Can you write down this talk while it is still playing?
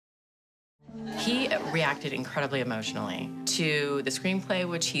He reacted incredibly emotionally to the screenplay,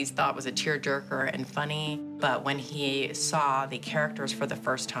 which he thought was a tearjerker and funny. But when he saw the characters for the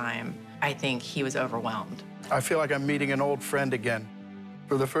first time, I think he was overwhelmed. I feel like I'm meeting an old friend again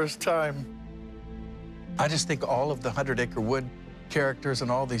for the first time. I just think all of the 100 Acre Wood characters and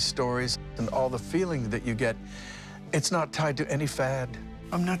all these stories and all the feeling that you get, it's not tied to any fad.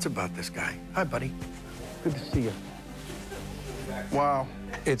 I'm nuts about this guy. Hi, buddy. Good to see you. Wow.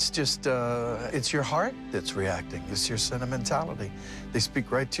 It's just, it's your heart that's reacting. It's your sentimentality. They speak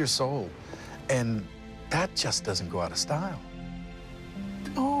right to your soul. And that just doesn't go out of style.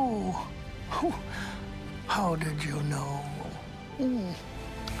 Oh, how did you know?